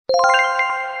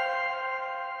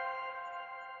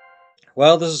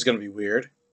Well, this is going to be weird.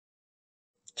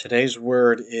 Today's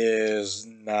word is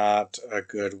not a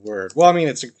good word. Well, I mean,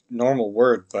 it's a normal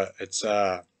word, but it's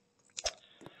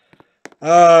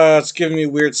giving me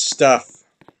weird stuff.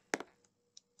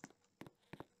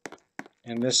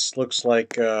 And this looks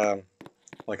like a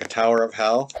tower of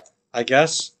hell, I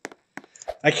guess.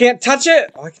 I can't touch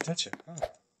it! Oh, I can touch it. Oh.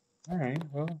 Alright,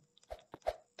 well,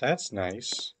 that's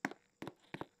nice.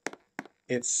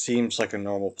 It seems like a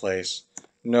normal place.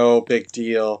 No big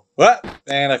deal. What?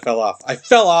 And I fell off. I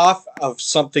fell off of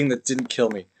something that didn't kill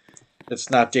me.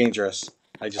 It's not dangerous.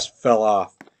 I just fell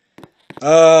off.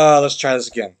 Let's try this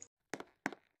again.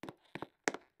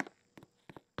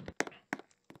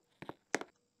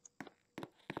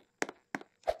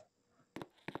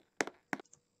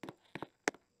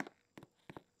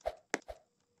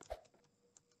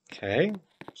 Okay.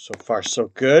 So far, so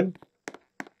good.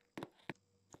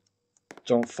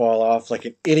 Don't fall off like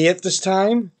an idiot this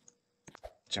time.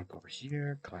 Jump over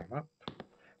here, climb up.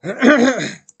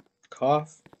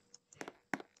 Cough.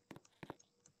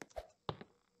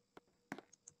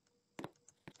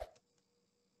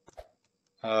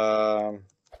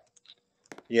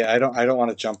 Yeah, I don't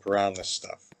want to jump around this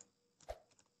stuff.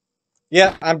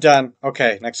 Yeah, I'm done.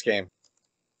 Okay, next game.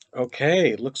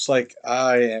 Okay, looks like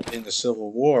I am in the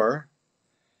Civil War.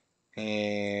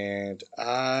 And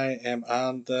I am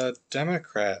on the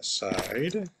Democrat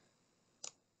side.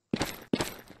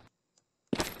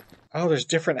 Oh, there's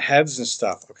different heads and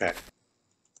stuff. Okay.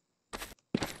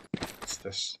 What's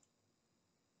this?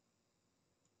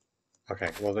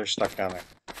 Okay, well, they're stuck down there.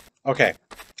 Okay.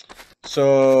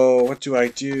 So, what do? I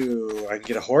can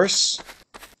get a horse.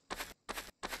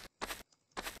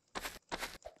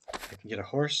 I can get a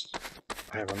horse.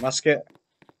 I have a musket.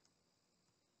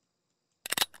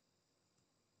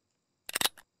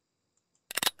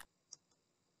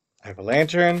 I have a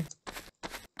lantern.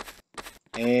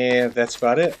 And that's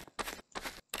about it.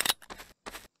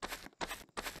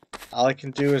 All I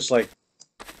can do is, like,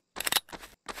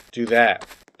 do that.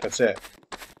 That's it.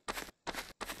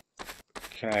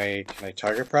 Can I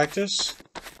target practice?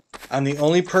 I'm the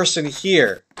only person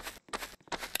here.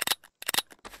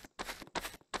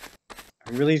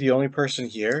 I'm really the only person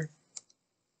here?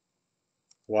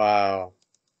 Wow.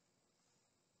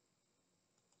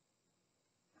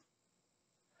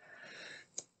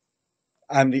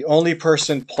 I'm the only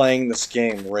person playing this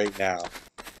game right now.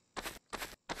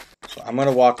 So I'm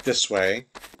gonna walk this way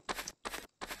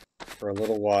for a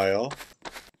little while.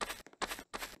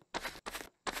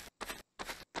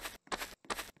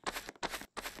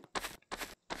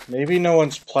 Maybe no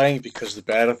one's playing because the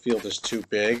battlefield is too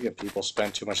big and people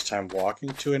spend too much time walking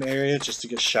to an area just to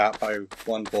get shot by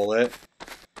one bullet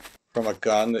from a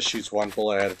gun that shoots one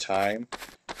bullet at a time.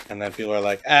 And then people are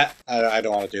like, I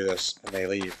don't want to do this, and they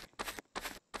leave.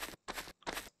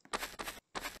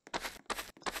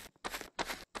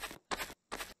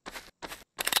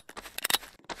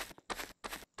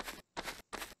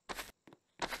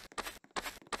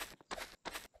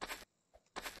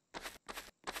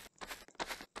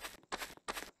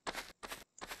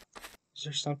 Is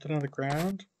there something on the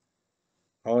ground?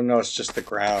 Oh no, it's just the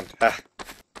ground. Ah.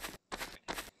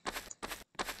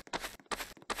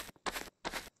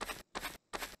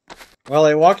 Well,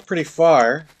 I walked pretty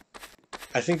far.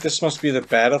 I think this must be the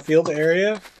battlefield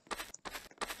area.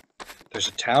 There's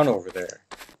a town over there.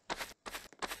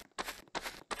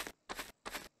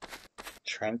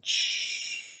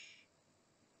 Trench.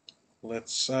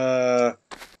 Let's go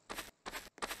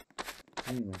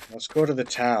to the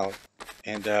town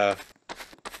and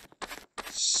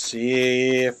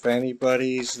see if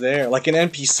anybody's there. Like an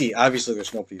NPC. Obviously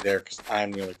there's nobody there because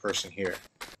I'm the only person here.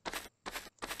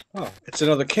 Oh, it's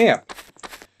another camp.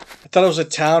 I thought it was a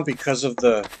town because of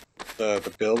the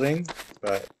building,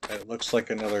 but it looks like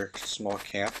another small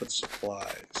camp with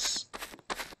supplies.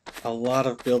 A lot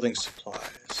of building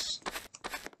supplies.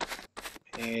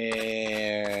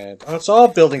 And oh, it's all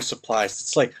building supplies.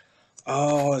 It's like,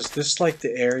 oh, is this like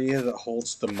the area that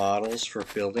holds the models for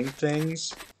building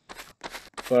things?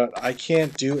 But I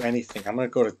can't do anything. I'm gonna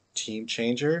go to Team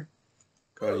Changer,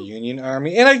 go to Union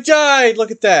Army, and I died! Look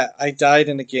at that! I died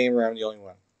in a game where I'm the only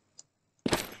one.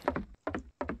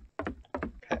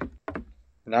 Okay.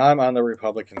 Now I'm on the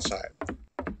Republican side.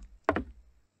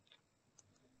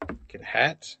 Get a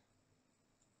hat.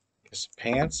 Get some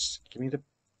pants. Give me the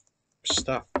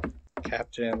stuff.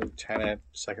 Captain, Lieutenant,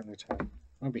 Second Lieutenant. I'm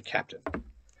gonna be Captain.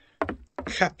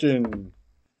 Captain!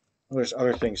 Oh, there's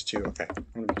other things too. Okay, I'm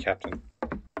gonna be Captain.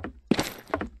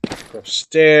 Go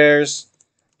upstairs.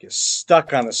 Get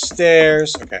stuck on the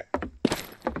stairs. Okay.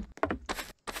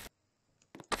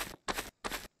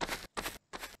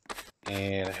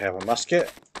 And I have a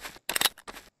musket.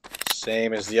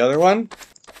 Same as the other one.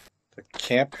 The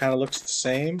camp kind of looks the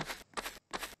same.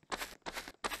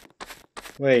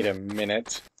 Wait a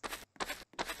minute.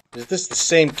 Is this the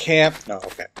same camp? No,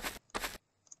 okay.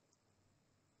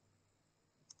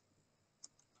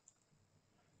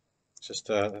 Just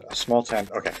a small tent.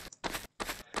 Okay.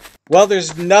 Well,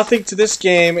 there's nothing to this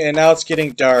game, and now it's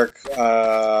getting dark.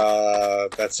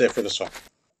 That's it for this one.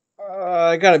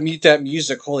 I gotta mute that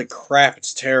music. Holy crap,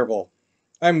 it's terrible.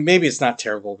 I mean, maybe it's not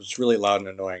terrible, but it's really loud and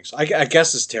annoying. So I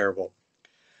guess it's terrible.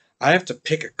 I have to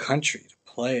pick a country to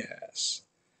play as.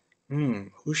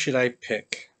 Who should I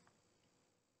pick?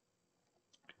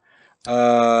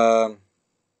 Okay.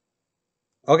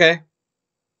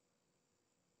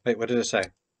 Wait, what did it say?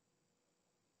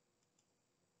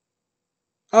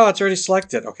 Oh, it's already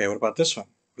selected. Okay, what about this one?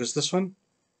 What is this one?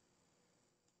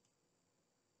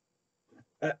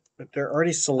 But they're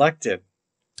already selected.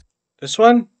 This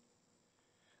one?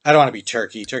 I don't want to be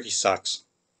Turkey. Turkey sucks.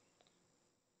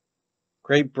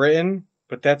 Great Britain?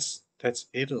 But that's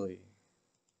Italy.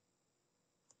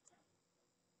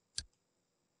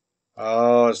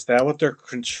 Oh, is that what they're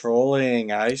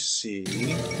controlling? I see.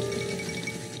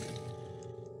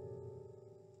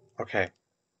 Okay.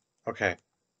 Okay.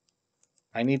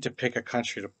 I need to pick a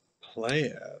country to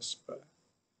play as, but...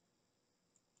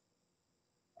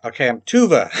 Okay, I'm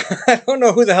Tuva. I don't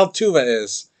know who the hell Tuva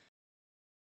is.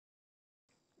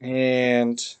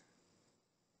 And...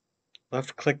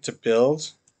 left click to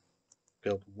build.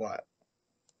 Build what?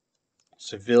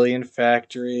 Civilian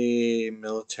factory,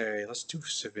 military. Let's do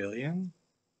civilian.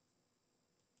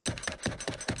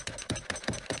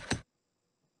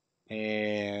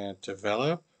 And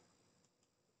develop.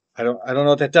 I don't know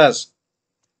what that does.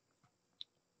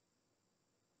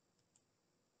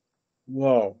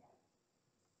 Whoa.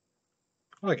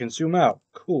 Oh, I can zoom out.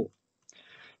 Cool.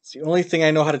 It's the only thing I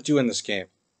know how to do in this game.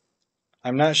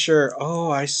 I'm not sure.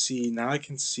 Oh, I see. Now I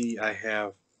can see I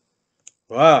have...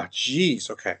 Wow,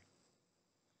 jeez. Okay.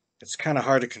 It's kind of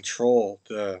hard to control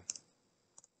the...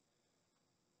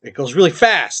 It goes really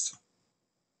fast.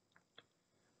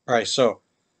 All right, so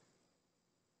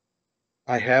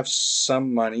I have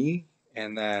some money,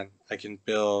 and then I can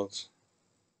build...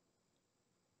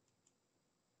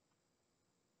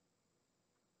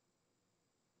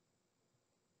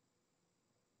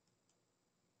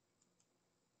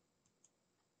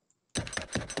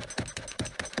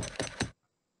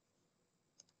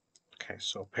 Okay,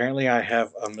 so apparently I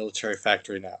have a military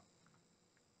factory now.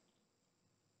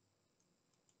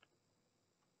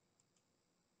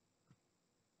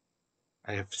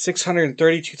 I have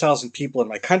 632,000 people in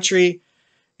my country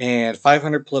and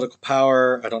 500 political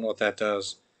power. I don't know what that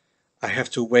does. I have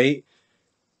to wait.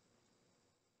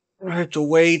 I have to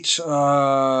wait.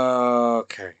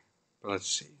 Okay, let's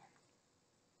see.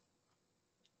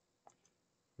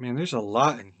 Man, there's a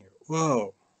lot in here.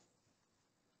 Whoa.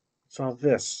 What's all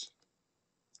this?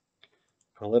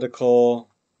 Political.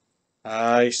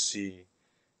 I see.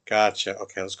 Gotcha.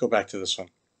 Okay, let's go back to this one.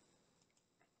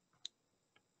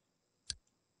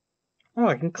 Oh,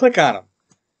 I can click on them.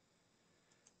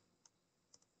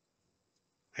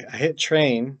 I hit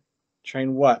train.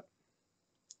 Train what?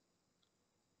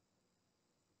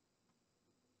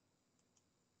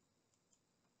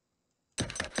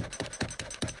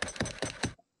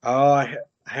 Oh, I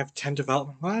have 10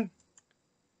 development. What?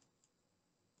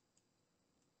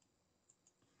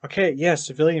 Okay, yeah,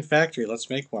 civilian factory. Let's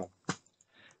make one.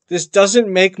 This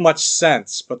doesn't make much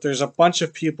sense, but there's a bunch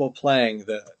of people playing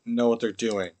that know what they're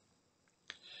doing.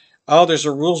 Oh, there's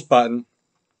a rules button.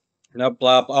 No,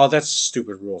 blah, blah. Oh, that's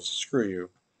stupid rules. Screw you.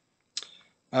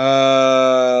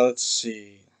 Let's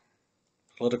see.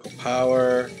 Political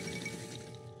power.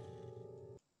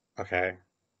 Okay.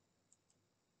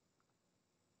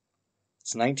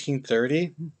 It's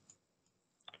 1930.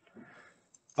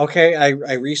 Okay,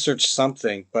 I researched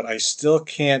something, but I still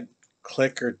can't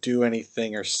click or do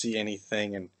anything or see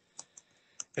anything, and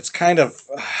it's kind of...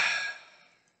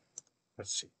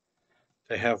 let's see.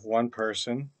 They have one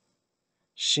person.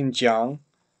 Xinjiang.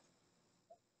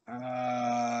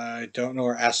 I don't know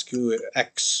where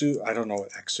Exu, I don't know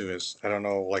what Exu is. I don't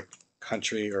know, like,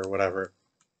 country or whatever.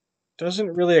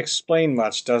 Doesn't really explain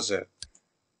much, does it?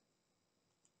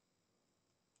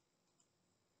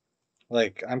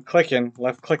 Like, I'm clicking,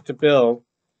 left click to build,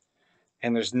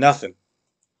 and there's nothing.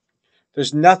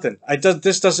 There's nothing.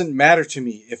 This doesn't matter to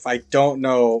me if I don't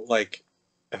know, like,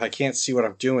 if I can't see what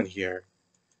I'm doing here.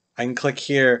 I can click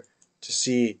here to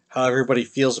see how everybody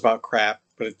feels about crap,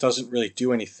 but it doesn't really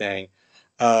do anything.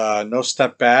 No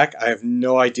step back. I have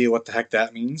no idea what the heck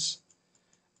that means.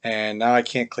 And now I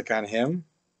can't click on him.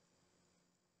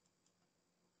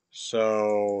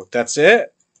 So that's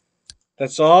it?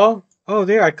 That's all? Oh,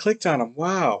 there, I clicked on them.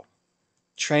 Wow.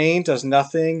 Train does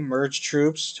nothing. Merge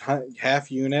troops,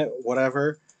 half unit,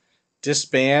 whatever.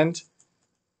 Disband.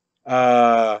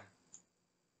 Uh,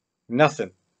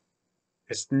 nothing.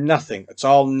 It's nothing. It's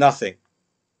all nothing.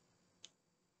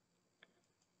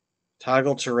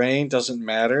 Toggle terrain doesn't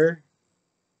matter.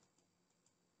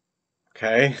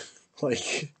 Okay.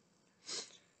 Like,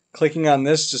 clicking on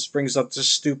this just brings up this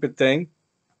stupid thing.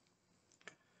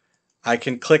 I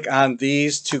can click on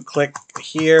these to click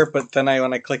here, but then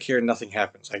when I click here, nothing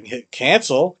happens. I can hit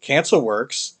cancel. Cancel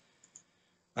works.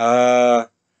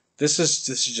 This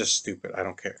is just stupid. I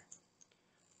don't care.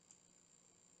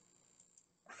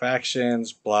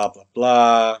 Factions, blah blah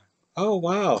blah. Oh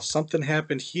wow, something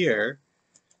happened here.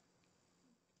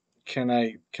 Can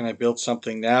I build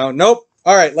something now? Nope.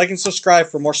 All right, like and subscribe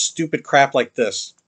for more stupid crap like this.